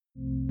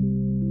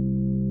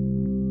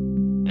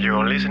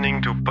You're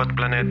listening to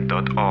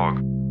podplanet.org,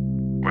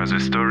 where the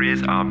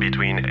stories are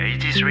between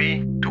 83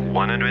 to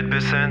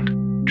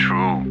 100%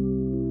 true.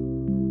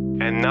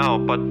 And now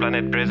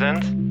Podplanet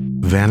presents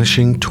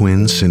Vanishing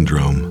Twin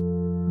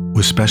Syndrome,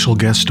 with special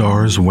guest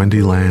stars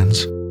Wendy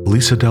Lands,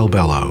 Lisa Del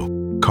Bello,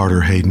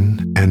 Carter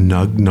Hayden, and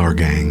Nug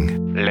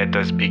Nargang. Let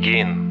us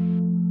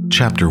begin.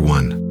 Chapter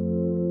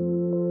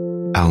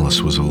 1.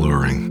 Alice was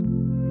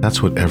alluring.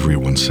 That's what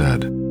everyone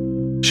said.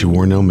 She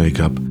wore no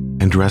makeup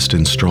and dressed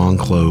in strong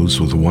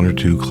clothes with one or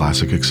two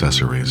classic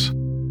accessories.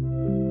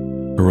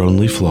 Her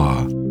only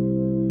flaw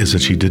is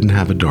that she didn't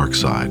have a dark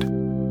side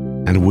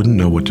and wouldn't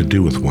know what to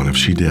do with one if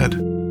she did.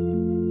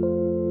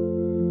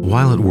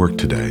 While at work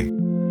today,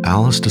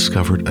 Alice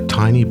discovered a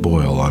tiny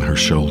boil on her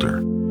shoulder.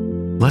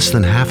 Less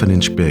than half an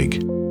inch big,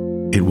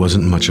 it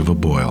wasn't much of a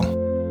boil.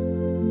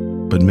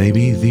 But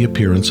maybe the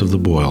appearance of the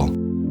boil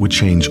would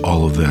change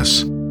all of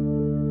this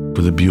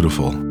for the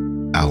beautiful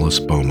Alice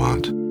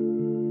Beaumont.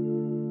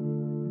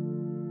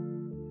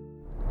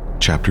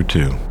 Chapter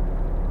 2.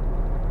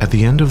 At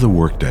the end of the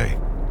workday,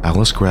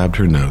 Alice grabbed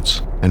her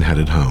notes and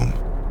headed home.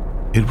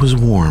 It was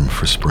warm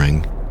for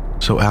spring,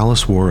 so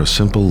Alice wore a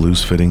simple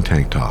loose-fitting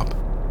tank top.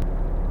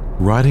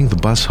 Riding the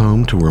bus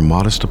home to her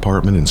modest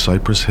apartment in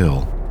Cypress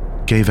Hill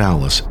gave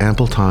Alice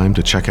ample time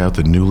to check out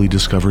the newly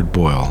discovered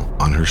boil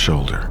on her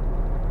shoulder.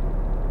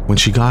 When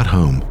she got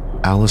home,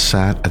 Alice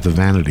sat at the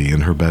vanity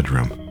in her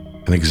bedroom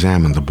and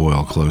examined the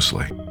boil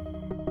closely.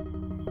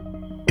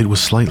 It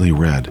was slightly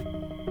red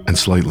and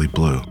slightly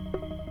blue.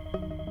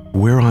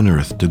 Where on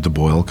earth did the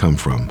boil come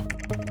from?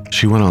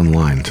 She went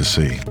online to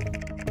see.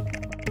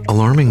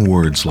 Alarming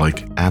words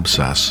like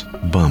abscess,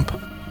 bump,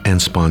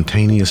 and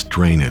spontaneous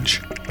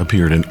drainage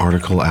appeared in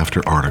article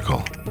after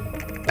article.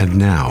 And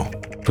now,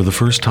 for the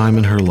first time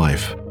in her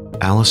life,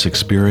 Alice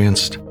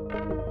experienced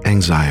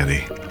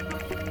anxiety.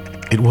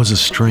 It was a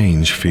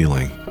strange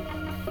feeling.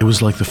 It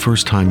was like the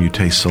first time you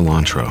taste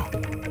cilantro.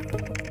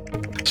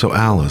 So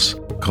Alice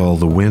called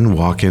the Wynn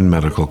Walk-In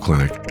Medical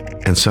Clinic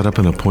and set up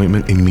an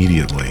appointment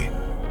immediately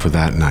for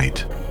that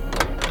night.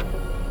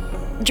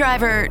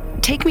 Driver,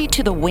 take me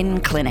to the Wynn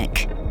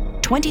Clinic,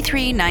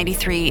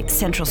 2393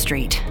 Central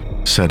Street,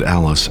 said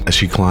Alice as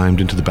she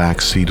climbed into the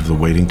back seat of the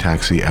waiting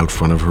taxi out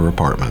front of her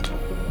apartment.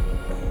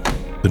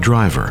 The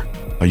driver,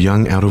 a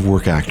young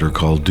out-of-work actor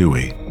called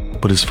Dewey,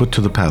 put his foot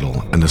to the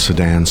pedal and the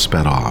sedan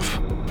sped off.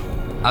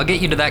 I'll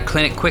get you to that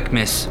clinic quick,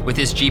 miss. With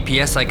this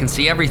GPS, I can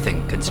see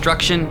everything.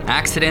 Construction,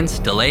 accidents,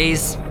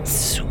 delays.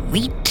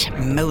 Sweet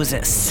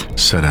Moses,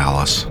 said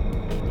Alice.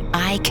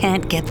 I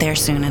can't get there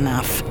soon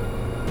enough.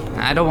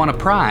 I don't want to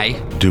pry.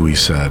 Dewey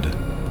said.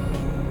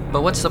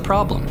 But what's the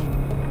problem?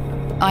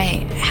 I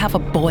have a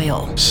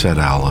boil, said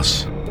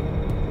Alice.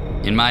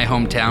 In my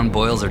hometown,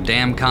 boils are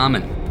damn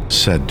common,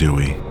 said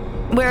Dewey.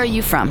 Where are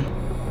you from?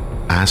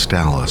 Asked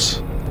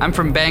Alice. I'm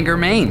from Bangor,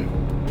 Maine.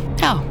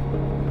 Oh.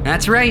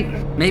 That's right.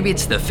 Maybe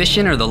it's the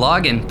fishing or the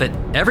logging, but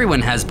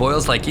everyone has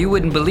boils like you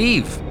wouldn't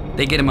believe.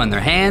 They get them on their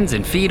hands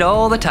and feet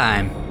all the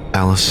time.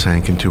 Alice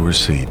sank into her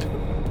seat.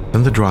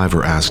 Then the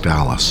driver asked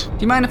Alice, Do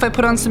you mind if I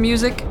put on some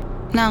music?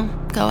 No,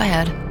 go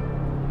ahead.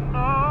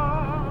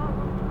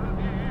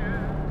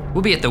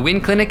 We'll be at the Wynn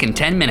Clinic in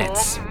 10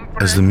 minutes.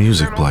 As the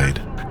music played,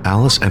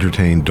 Alice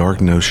entertained dark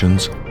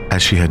notions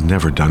as she had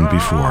never done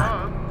before.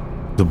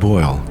 The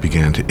boil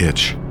began to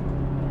itch.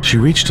 She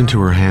reached into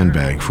her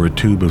handbag for a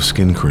tube of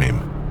skin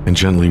cream and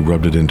gently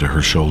rubbed it into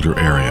her shoulder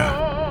area.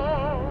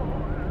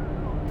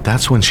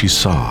 That's when she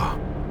saw,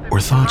 or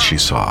thought she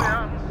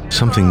saw,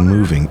 something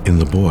moving in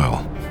the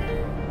boil.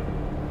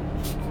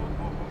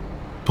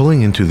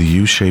 Pulling into the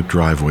U-shaped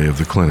driveway of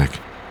the clinic,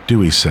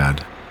 Dewey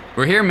said,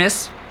 We're here,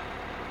 miss.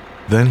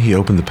 Then he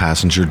opened the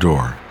passenger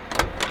door.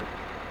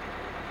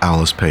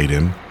 Alice paid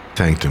him,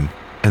 thanked him,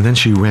 and then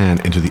she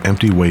ran into the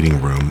empty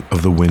waiting room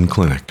of the Wynn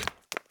Clinic.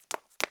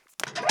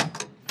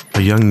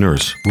 A young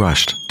nurse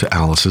rushed to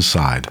Alice's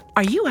side.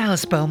 Are you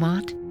Alice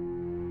Beaumont?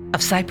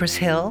 Of Cypress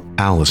Hill?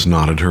 Alice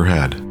nodded her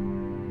head.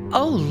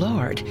 Oh,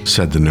 Lord,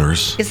 said the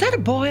nurse. is that a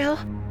boil?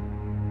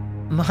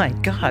 My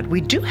God,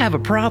 we do have a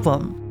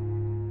problem.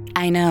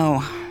 I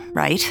know,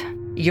 right?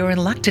 You're in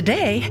luck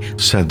today.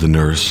 Said the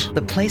nurse.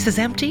 The place is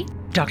empty.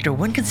 Dr.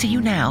 Wynn can see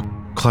you now.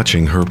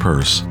 Clutching her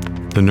purse,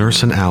 the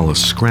nurse and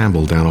Alice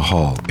scrambled down a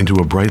hall into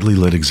a brightly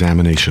lit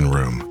examination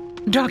room.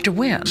 Dr.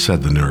 Wynn,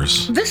 Said the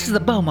nurse. this is the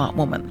Beaumont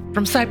woman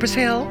from Cypress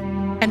Hill.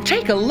 And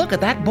take a look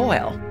at that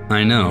boil.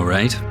 I know,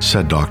 right?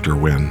 Said Dr.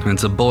 Wynn.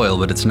 It's a boil,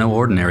 but it's no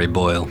ordinary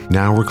boil.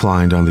 Now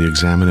reclined on the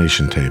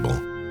examination table,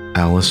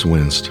 Alice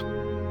winced.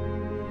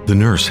 The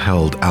nurse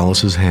held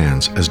Alice's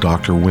hands as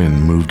Dr.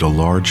 Wynn moved a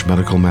large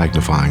medical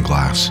magnifying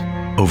glass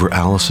over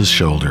Alice's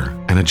shoulder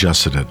and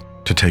adjusted it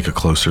to take a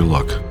closer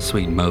look.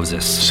 Sweet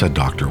Moses, Said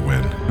Dr.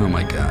 Wynn. Oh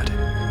my God.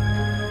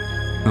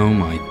 Oh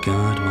my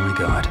God, my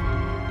God.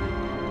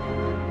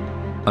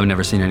 I've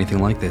never seen anything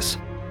like this.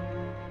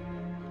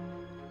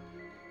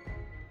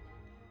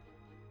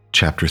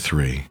 Chapter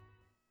 3.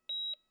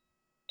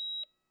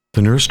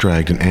 The nurse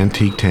dragged an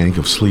antique tank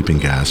of sleeping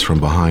gas from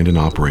behind an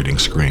operating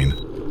screen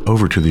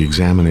over to the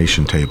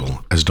examination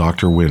table as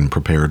Dr. Wynn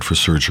prepared for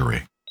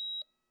surgery.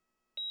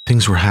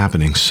 Things were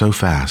happening so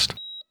fast,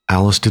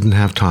 Alice didn't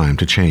have time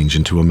to change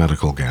into a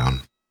medical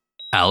gown.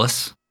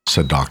 Alice,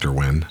 Said Dr.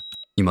 Wynne.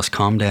 you must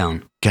calm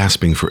down.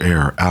 Gasping for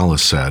air,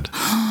 Alice said.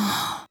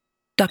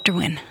 Dr.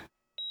 Wynne,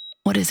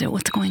 what is it?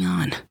 What's going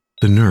on?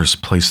 The nurse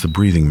placed the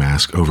breathing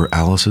mask over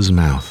Alice's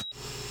mouth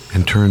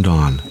and turned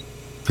on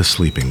the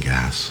sleeping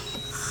gas.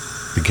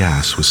 The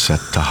gas was set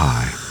to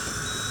high.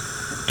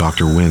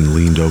 Dr. Wynne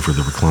leaned over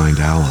the reclined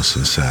Alice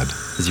and said,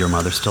 Is your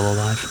mother still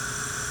alive?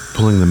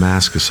 Pulling the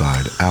mask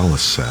aside,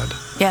 Alice said,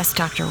 Yes,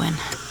 Dr. Wynne.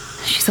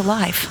 She's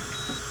alive.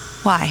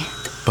 Why?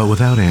 but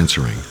without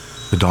answering,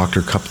 the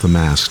doctor cupped the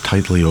mask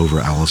tightly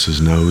over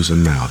Alice's nose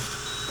and mouth.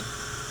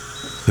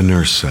 The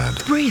nurse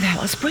said, Breathe,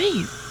 Alice,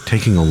 breathe.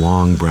 Taking a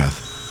long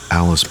breath,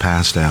 Alice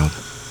passed out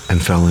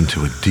and fell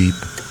into a deep,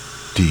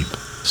 deep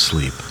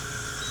sleep.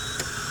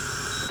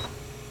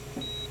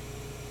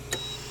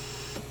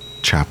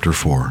 Chapter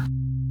 4.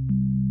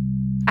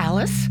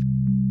 Alice?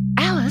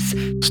 Alice?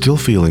 Still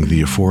feeling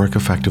the euphoric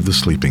effect of the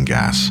sleeping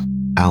gas,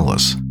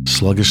 Alice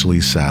sluggishly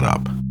sat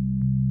up.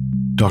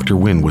 Dr.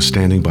 Wynne was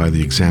standing by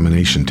the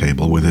examination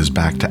table with his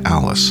back to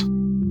Alice.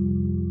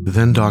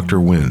 Then Dr.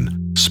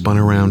 Wynne spun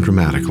around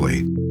dramatically,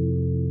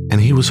 and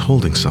he was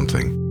holding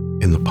something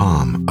in the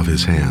palm of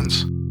his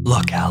hands.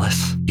 Look,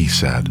 Alice. He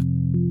said.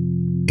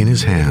 In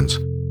his hands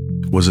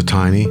was a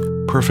tiny,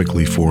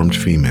 perfectly formed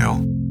female,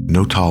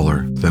 no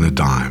taller than a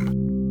dime.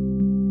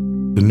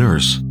 The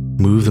nurse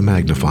moved the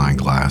magnifying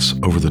glass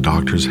over the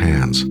doctor's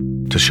hands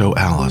to show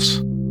Alice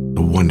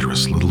the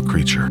wondrous little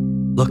creature.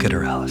 Look at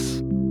her,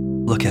 Alice.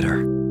 Look at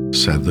her.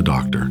 Said the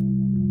doctor.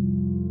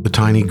 The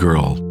tiny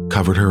girl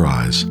covered her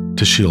eyes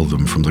to shield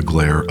them from the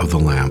glare of the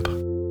lamp.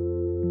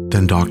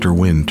 Then Dr.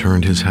 Wynne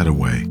turned his head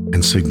away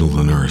and signaled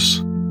the nurse.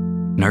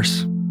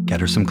 Nurse, get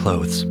her some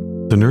clothes.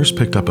 The nurse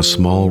picked up a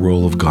small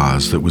roll of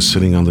gauze that was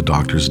sitting on the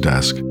doctor's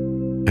desk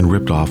and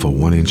ripped off a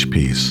 1-inch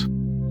piece.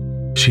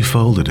 She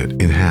folded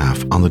it in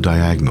half on the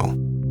diagonal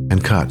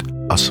and cut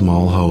a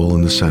small hole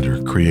in the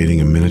center,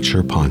 creating a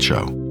miniature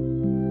poncho.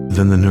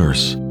 Then the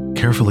nurse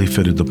carefully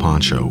fitted the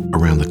poncho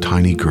around the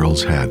tiny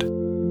girl's head,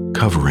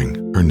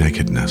 covering her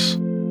nakedness.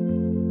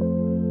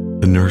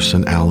 The nurse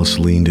and Alice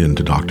leaned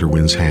into Dr.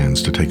 Wynne's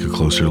hands to take a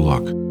closer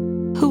look.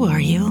 Who are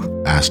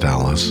you? Asked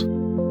Alice.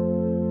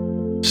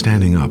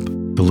 Standing up,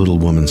 the little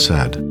woman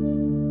said,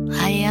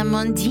 I am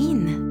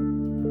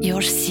Undine,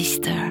 your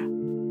sister.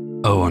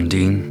 Oh,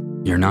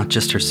 Undine, you're not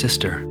just her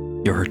sister.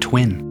 You're her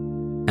twin.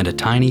 And a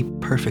tiny,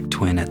 perfect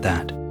twin at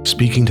that.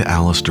 Speaking to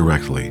Alice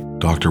directly,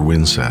 Dr.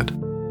 Wynne said,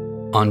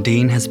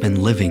 Undine has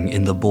been living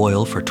in the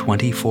boil for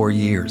 24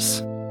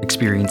 years,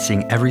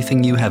 experiencing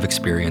everything you have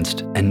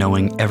experienced and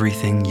knowing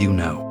everything you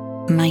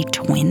know. My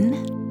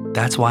twin?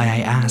 That's why I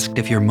asked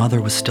if your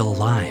mother was still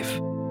alive.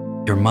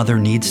 Your mother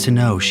needs to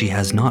know she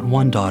has not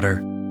one daughter,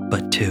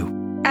 but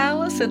two.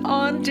 Alice and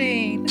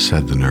Undine.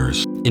 said the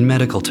nurse. In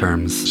medical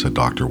terms, Said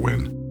Dr.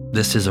 Wynne.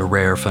 this is a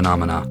rare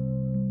phenomena.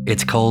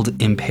 It's called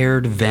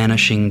impaired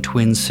vanishing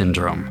twin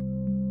syndrome.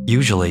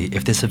 Usually,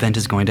 if this event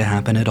is going to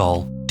happen at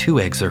all, 2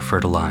 eggs are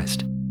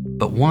fertilized,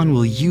 but one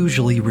will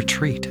usually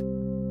retreat.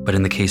 But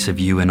in the case of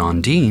you and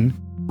Undine,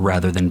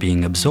 rather than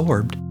being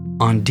absorbed,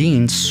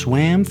 Undine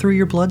swam through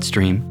your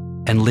bloodstream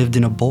and lived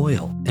in a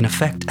boil, in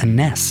effect a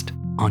nest,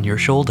 on your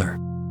shoulder.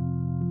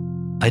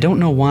 I don't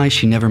know why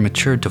she never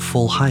matured to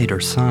full height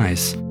or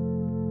size.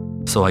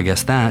 So I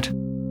guess that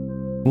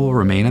will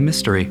remain a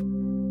mystery.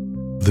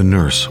 The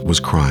nurse was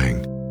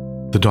crying.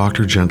 The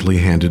doctor gently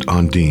handed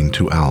Undine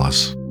to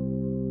Alice.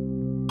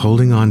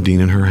 Holding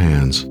Undine in her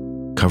hands,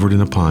 covered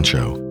in a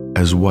poncho,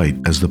 as white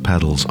as the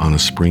petals on a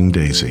spring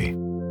daisy,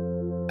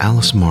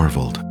 Alice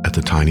marveled at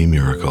the tiny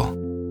miracle.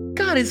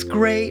 God is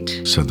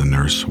great. Said the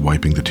nurse,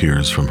 wiping the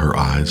tears from her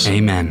eyes.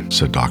 Amen.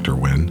 Said Dr.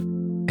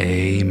 Wynne.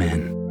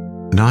 Amen.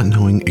 Not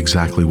knowing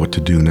exactly what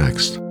to do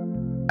next,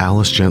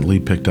 Alice gently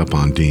picked up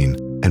Undine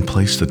and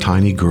placed the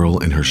tiny girl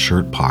in her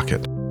shirt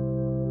pocket.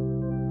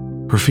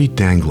 Her feet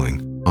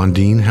dangling,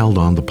 Undine held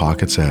on the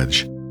pocket's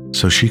edge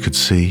so she could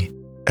see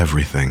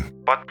everything.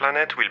 Pod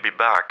Planet will be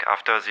back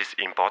after this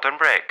important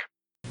break.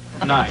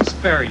 Nice,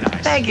 very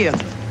nice. Thank you.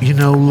 You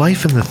know,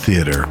 life in the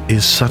theater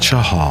is such a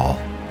haul.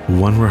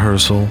 1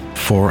 rehearsal,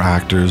 4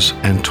 actors,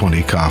 and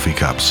 20 coffee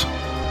cups.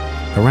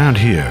 Around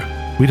here,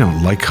 we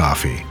don't like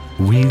coffee.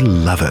 We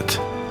love it.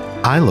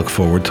 I look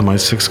forward to my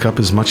 6th cup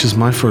as much as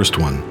my first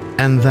one,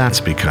 and that's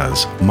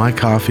because my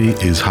coffee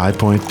is High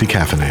Point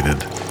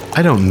decaffeinated.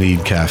 I don't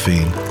need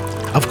caffeine.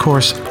 Of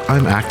course,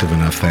 I'm active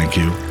enough, thank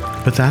you,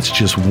 but that's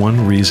just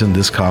one reason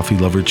this coffee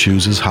lover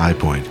chooses High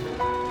Point.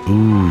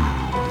 Ooh,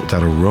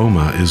 that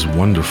aroma is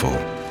wonderful.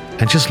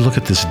 And just look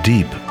at this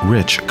deep,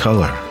 rich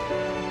color.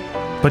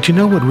 But you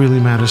know what really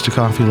matters to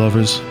coffee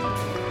lovers?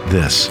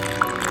 This.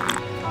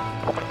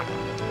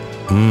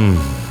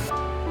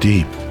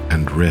 Deep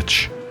and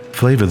rich.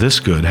 Flavor this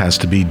good has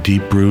to be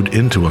deep brewed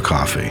into a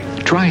coffee.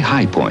 Try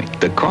High Point,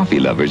 the coffee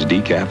lover's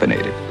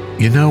decaffeinated.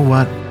 You know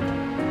what?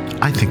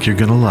 I think you're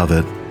gonna love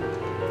it.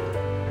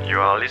 You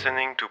are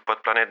listening to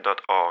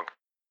podplanet.org,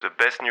 the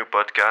best new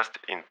podcast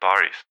in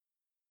Paris.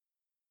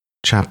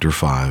 Chapter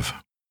 5.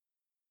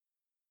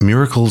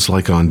 Miracles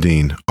like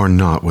Undine are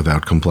not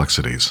without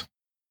complexities.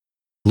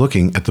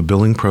 Looking at the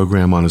billing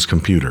program on his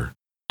computer,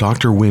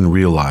 Dr. Wynne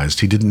realized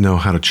he didn't know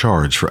how to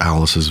charge for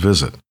Alice's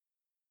visit.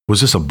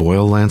 Was this a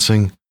boil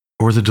lancing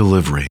or the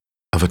delivery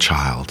of a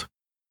child?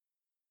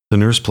 The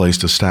nurse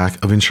placed a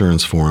stack of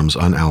insurance forms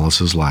on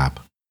Alice's lap.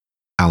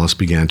 Alice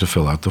began to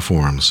fill out the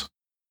forms.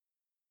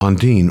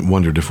 Undine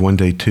wondered if one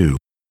day, too,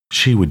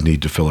 she would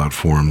need to fill out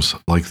forms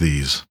like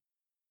these.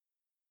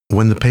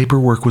 When the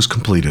paperwork was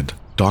completed,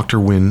 Dr.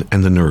 Wynne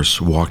and the nurse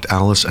walked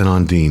Alice and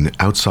Undine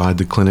outside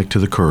the clinic to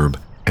the curb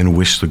and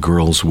wished the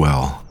girls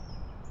well.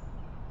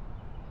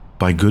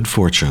 By good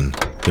fortune,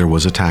 there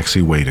was a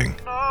taxi waiting.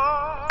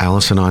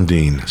 Alice and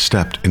Undine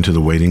stepped into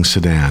the waiting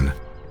sedan,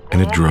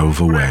 and it drove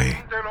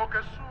away.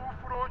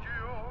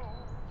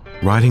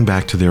 Riding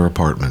back to their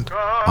apartment,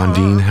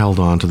 Undine held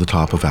on to the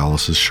top of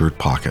Alice's shirt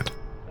pocket.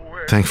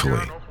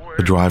 Thankfully,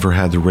 the driver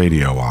had the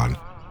radio on,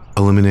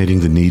 eliminating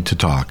the need to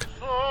talk.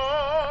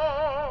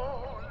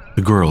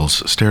 The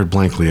girls stared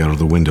blankly out of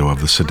the window of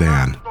the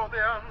sedan,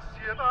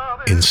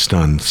 in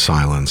stunned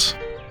silence.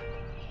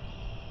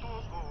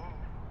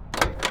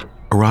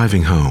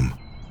 Arriving home,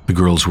 the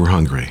girls were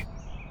hungry.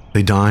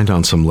 They dined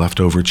on some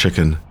leftover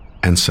chicken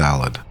and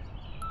salad.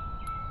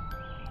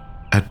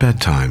 At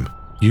bedtime,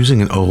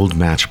 using an old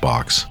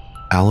matchbox,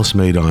 Alice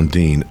made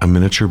Undine a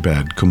miniature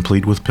bed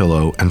complete with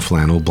pillow and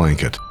flannel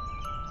blanket.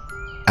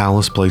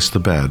 Alice placed the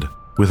bed,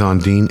 with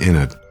Undine in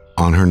it,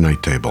 on her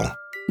night table.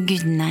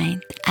 Good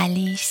night,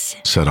 Alice,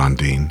 said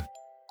Undine.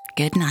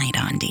 Good night,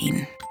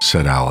 Undine,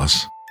 said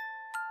Alice.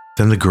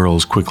 Then the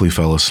girls quickly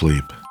fell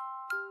asleep.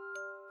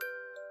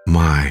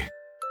 My,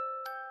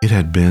 it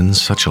had been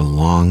such a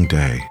long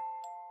day.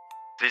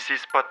 This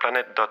is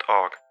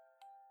podplanet.org.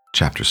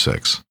 Chapter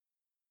 6.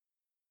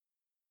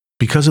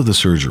 Because of the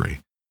surgery,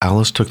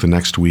 Alice took the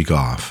next week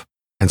off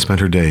and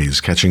spent her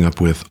days catching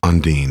up with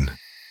Undine.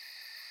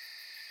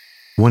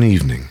 One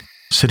evening,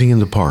 sitting in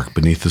the park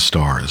beneath the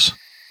stars,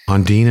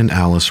 Undine and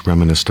Alice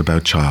reminisced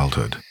about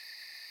childhood.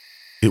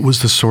 It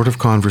was the sort of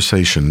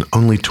conversation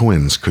only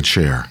twins could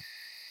share.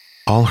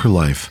 All her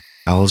life,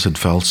 Alice had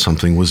felt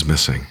something was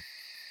missing.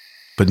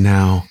 But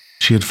now,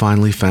 she had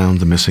finally found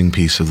the missing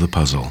piece of the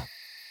puzzle.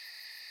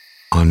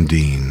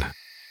 Undine.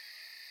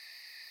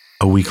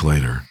 A week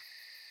later,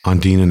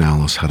 Undine and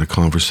Alice had a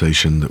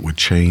conversation that would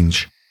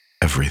change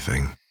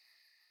everything.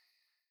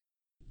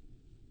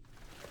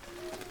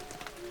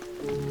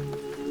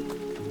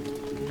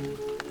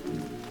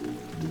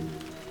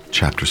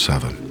 Chapter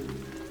 7.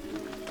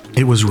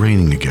 It was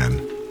raining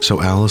again,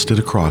 so Alice did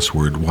a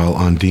crossword while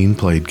Undine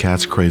played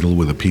cat's cradle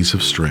with a piece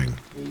of string.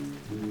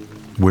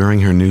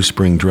 Wearing her new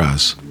spring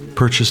dress,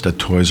 purchased at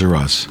Toys R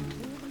Us,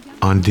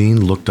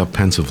 Undine looked up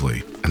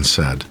pensively and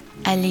said,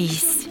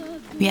 Alice,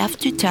 we have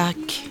to talk.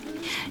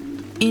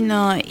 You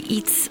know,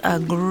 it's a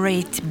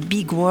great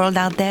big world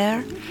out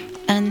there,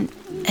 and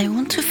I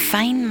want to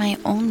find my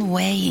own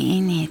way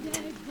in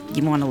it.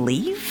 You want to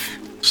leave?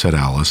 said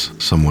Alice,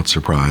 somewhat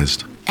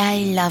surprised. I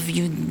love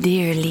you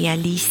dearly,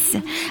 Alice,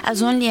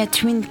 as only a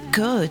twin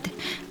could,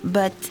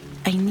 but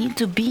I need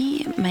to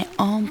be my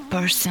own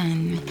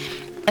person.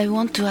 I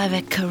want to have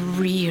a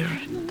career,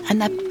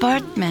 an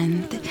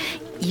apartment,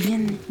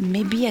 even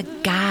maybe a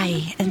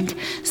guy, and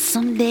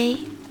someday,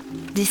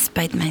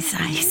 despite my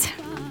size,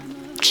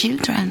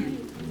 children.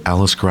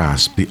 Alice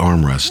grasped the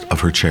armrest of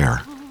her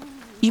chair.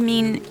 You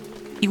mean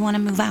you want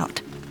to move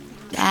out?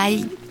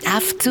 I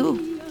have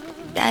to.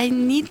 I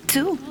need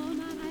to.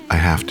 I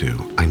have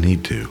to. I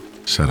need to,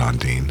 said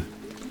Undine.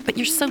 But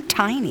you're so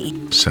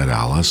tiny, said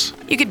Alice.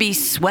 You could be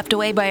swept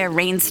away by a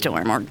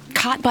rainstorm or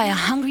caught by a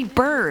hungry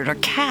bird or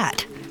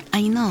cat.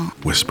 I know,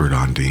 whispered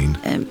Undine.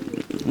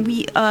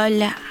 We all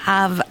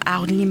have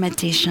our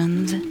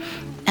limitations,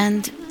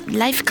 and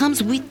life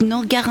comes with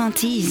no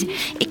guarantees,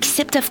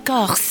 except, of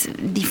course,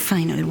 the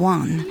final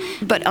one.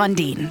 But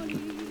Undine,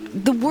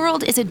 the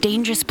world is a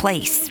dangerous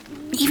place,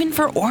 even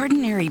for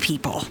ordinary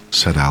people,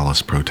 said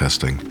Alice,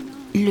 protesting.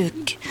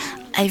 Look,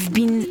 I've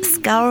been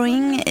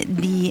scouring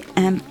the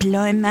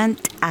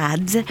employment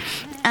ads,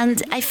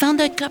 and I found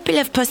a couple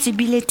of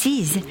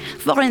possibilities.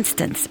 For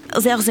instance,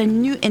 there's a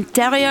new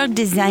interior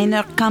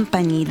designer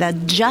company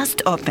that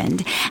just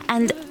opened,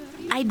 and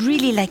I'd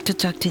really like to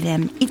talk to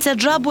them. It's a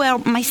job where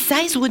my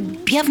size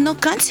would be of no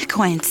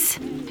consequence.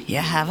 You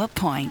have a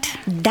point.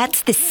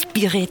 That's the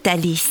spirit,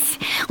 Alice.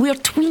 We're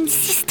twin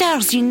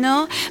sisters, you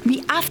know.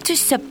 We have to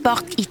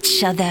support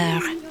each other.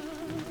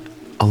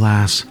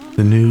 Alas,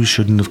 the news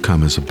shouldn't have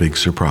come as a big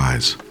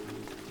surprise,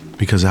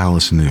 because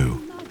Alice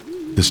knew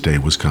this day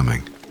was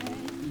coming.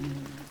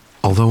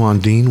 Although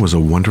Undine was a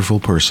wonderful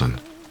person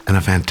and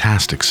a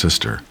fantastic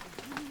sister,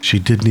 she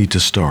did need to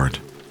start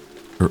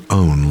her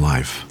own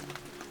life.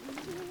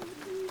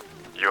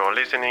 You're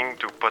listening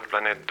to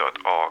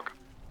podplanet.org.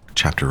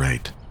 Chapter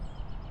 8.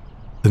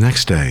 The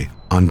next day,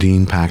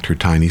 Undine packed her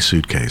tiny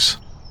suitcase.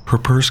 Her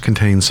purse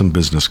contained some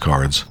business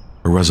cards,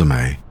 a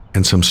resume,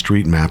 and some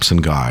street maps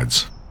and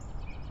guides.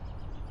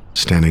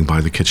 Standing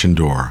by the kitchen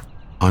door,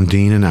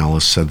 Undine and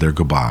Alice said their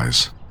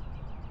goodbyes.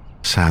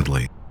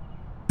 Sadly,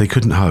 They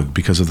couldn't hug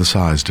because of the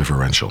size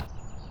differential.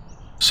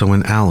 So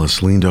when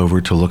Alice leaned over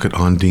to look at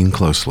Undine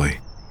closely,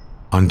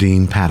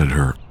 Undine patted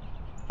her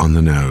on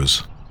the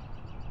nose.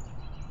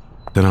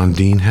 Then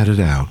Undine headed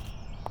out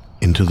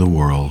into the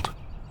world.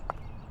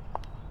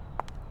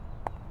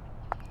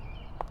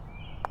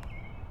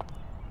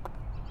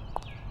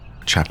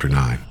 Chapter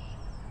 9.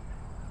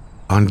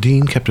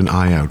 Undine kept an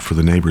eye out for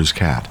the neighbor's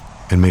cat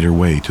and made her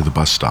way to the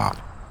bus stop.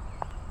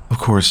 Of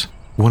course,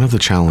 one of the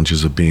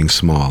challenges of being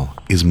small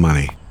is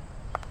money.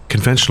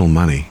 Conventional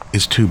money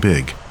is too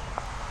big,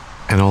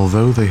 and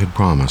although they had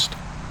promised,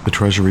 the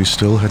Treasury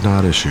still had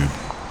not issued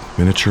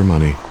miniature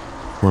money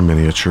for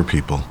miniature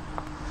people.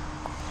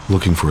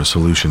 Looking for a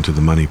solution to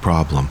the money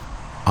problem,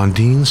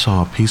 Undine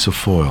saw a piece of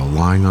foil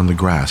lying on the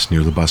grass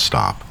near the bus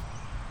stop.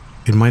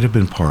 It might have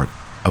been part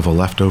of a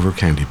leftover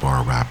candy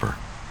bar wrapper.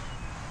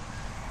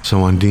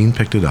 So Undine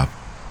picked it up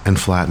and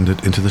flattened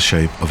it into the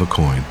shape of a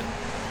coin.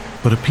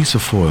 But a piece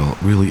of foil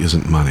really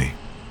isn't money.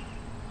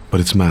 But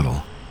it's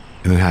metal,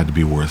 and it had to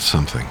be worth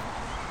something.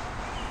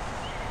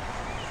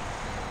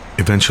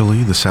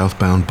 Eventually, the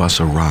southbound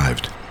bus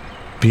arrived.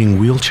 Being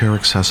wheelchair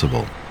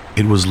accessible,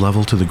 it was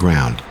level to the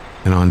ground,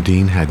 and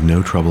Undine had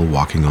no trouble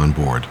walking on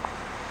board.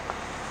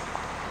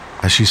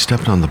 As she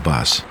stepped on the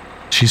bus,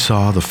 she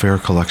saw the fare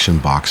collection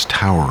box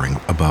towering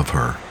above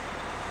her.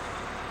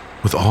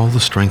 With all the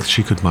strength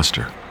she could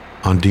muster,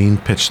 Undine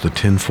pitched the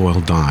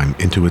tinfoil dime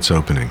into its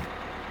opening,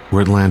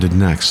 where it landed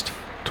next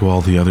to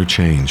all the other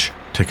change,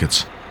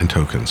 tickets, and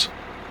tokens.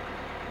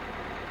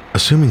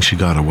 Assuming she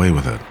got away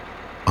with it,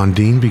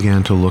 Undine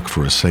began to look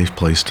for a safe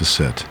place to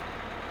sit.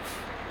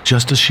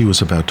 Just as she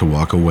was about to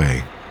walk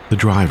away, the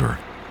driver,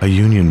 a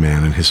union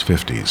man in his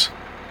 50s,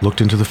 looked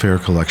into the fare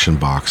collection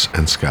box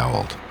and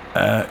scowled.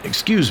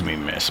 Excuse me,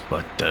 miss,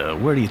 but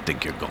where do you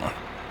think you're going?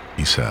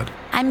 He said.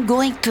 I'm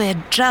going to a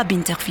job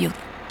interview,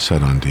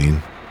 said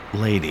Undine.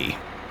 Lady,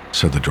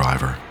 said the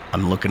driver.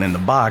 I'm looking in the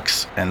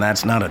box, and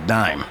that's not a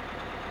dime.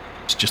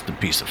 It's just a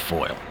piece of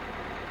foil.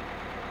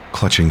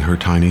 Clutching her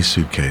tiny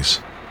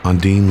suitcase,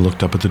 Undine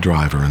looked up at the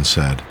driver and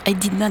said, I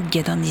did not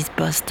get on this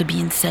bus to be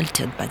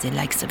insulted by the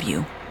likes of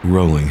you.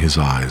 Rolling his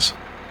eyes,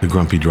 the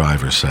grumpy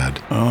driver said,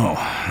 Oh,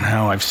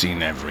 now I've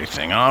seen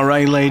everything. All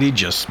right, lady,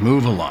 just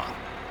move along.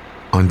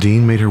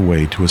 Undine made her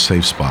way to a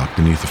safe spot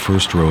beneath the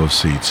first row of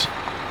seats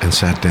and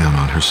sat down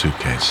on her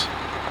suitcase.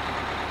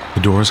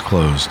 The doors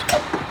closed,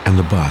 and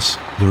the bus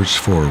lurched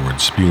forward,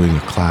 spewing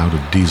a cloud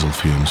of diesel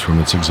fumes from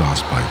its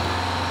exhaust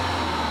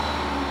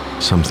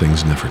pipe. Some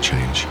things never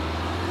change.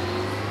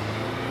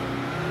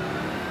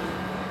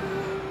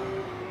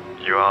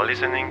 You are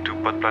listening to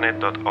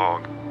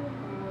podplanet.org.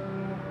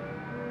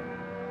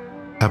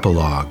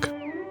 Epilogue.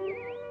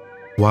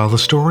 While the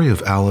story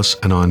of Alice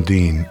and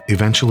Undine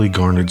eventually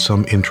garnered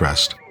some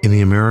interest in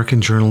the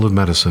American Journal of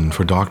Medicine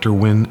for Dr.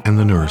 Wynne and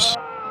the nurse,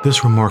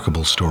 this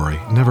remarkable story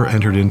never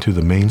entered into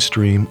the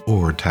mainstream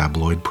or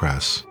tabloid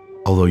press,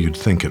 although you'd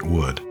think it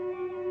would.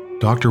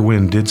 Dr.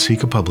 Wynne did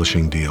seek a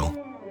publishing deal,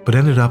 but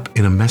ended up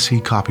in a messy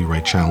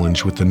copyright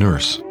challenge with the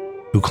nurse,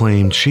 who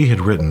claimed she had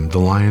written the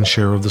lion's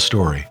share of the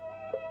story.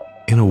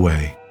 In a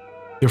way,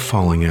 their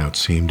falling out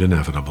seemed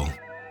inevitable.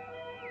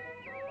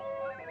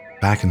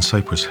 Back in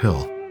Cypress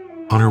Hill,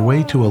 on her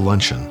way to a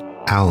luncheon,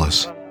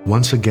 Alice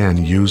once again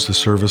used the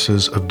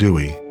services of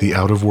Dewey, the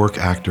out-of-work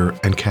actor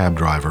and cab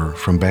driver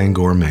from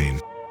Bangor, Maine.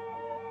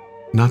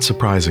 Not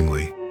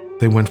surprisingly,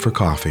 they went for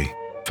coffee,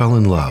 fell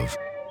in love,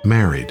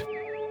 married,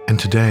 and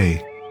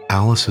today,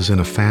 Alice is in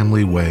a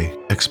family way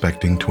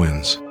expecting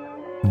twins.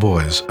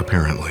 Boys,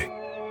 apparently.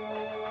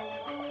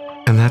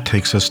 And that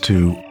takes us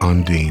to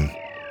Undine.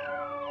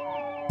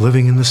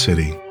 Living in the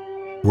city,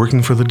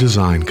 working for the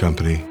design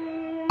company,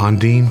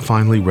 Undine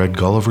finally read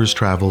Gulliver's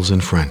Travels in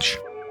French.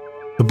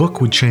 The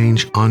book would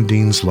change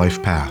Undine's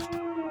life path,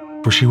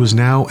 for she was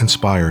now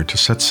inspired to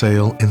set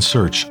sail in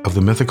search of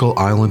the mythical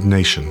island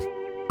nation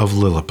of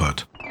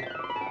Lilliput.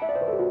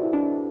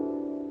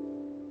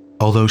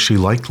 Although she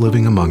liked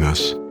living among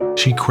us,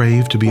 she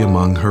craved to be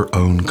among her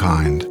own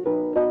kind.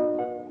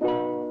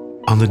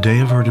 On the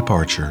day of her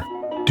departure,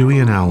 Dewey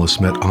and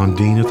Alice met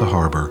Undine at the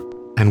harbor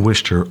and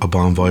wished her a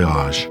bon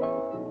voyage,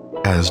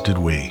 as did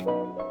we.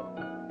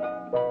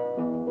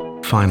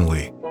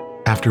 Finally,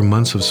 after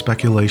months of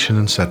speculation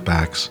and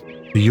setbacks,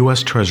 the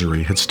U.S.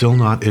 Treasury had still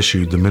not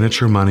issued the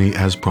miniature money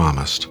as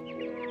promised.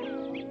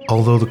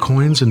 Although the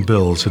coins and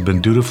bills had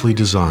been dutifully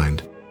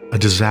designed, a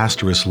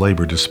disastrous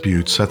labor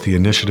dispute set the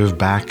initiative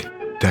back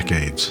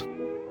decades.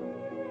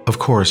 Of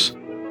course,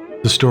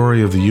 the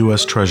story of the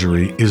U.S.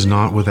 Treasury is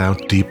not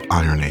without deep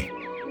irony,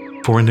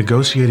 for in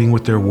negotiating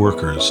with their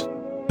workers,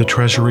 the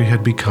Treasury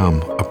had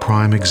become a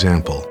prime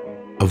example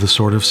of the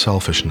sort of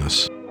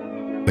selfishness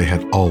they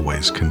had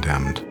always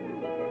condemned.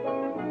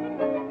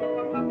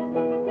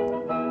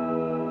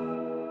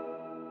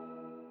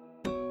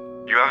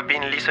 You have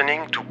been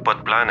listening to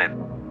Pod Planet,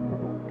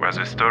 where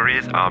the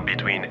stories are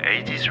between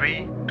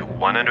 83 to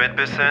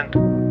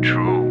 100%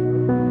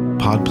 true.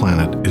 Pod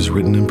Planet is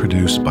written and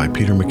produced by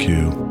Peter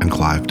McHugh and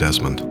Clive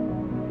Desmond.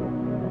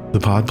 The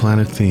Pod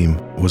Planet theme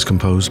was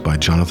composed by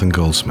Jonathan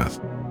Goldsmith.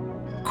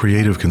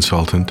 Creative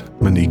consultant,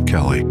 Monique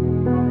Kelly.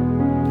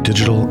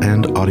 Digital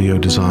and audio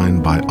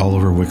design by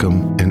Oliver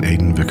Wickham and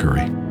Aidan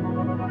Vickery.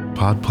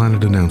 Pod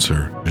Planet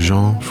announcer,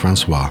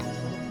 Jean-Francois.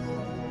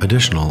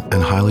 Additional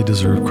and highly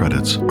deserved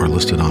credits are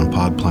listed on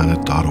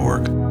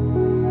podplanet.org.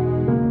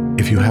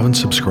 If you haven't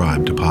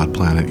subscribed to Pod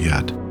Planet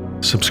yet,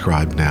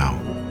 subscribe now.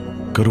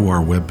 Go to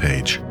our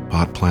webpage,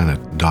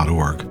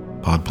 podplanet.org.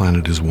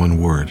 Podplanet is one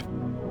word.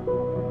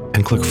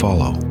 And click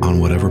follow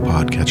on whatever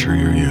podcatcher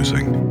you're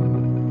using.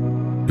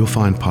 You'll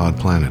find Pod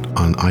Planet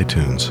on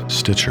iTunes,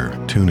 Stitcher,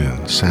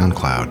 TuneIn,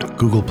 SoundCloud,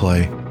 Google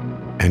Play,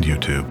 and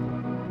YouTube.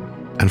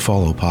 And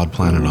follow Pod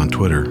Planet on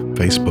Twitter,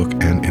 Facebook,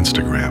 and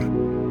Instagram.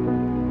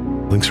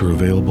 Links are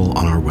available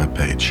on our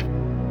webpage.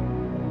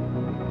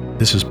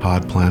 This is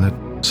Pod Planet,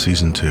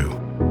 Season 2.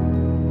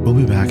 We'll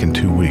be back in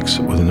 2 weeks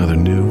with another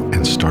new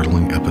and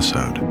startling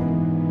episode.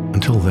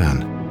 Until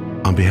then,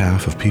 on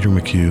behalf of Peter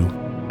McHugh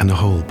and the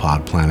whole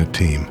Pod Planet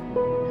team,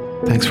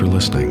 thanks for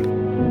listening.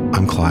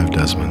 I'm Clive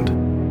Desmond.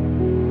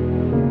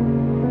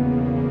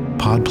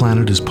 Pod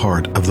Planet is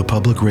part of the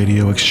Public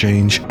Radio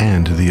Exchange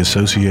and the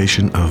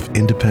Association of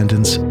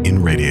Independents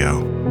in Radio.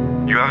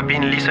 You have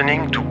been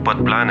listening to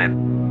Pod Planet.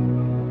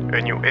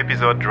 A new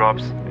episode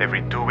drops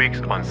every 2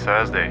 weeks on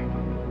Thursday.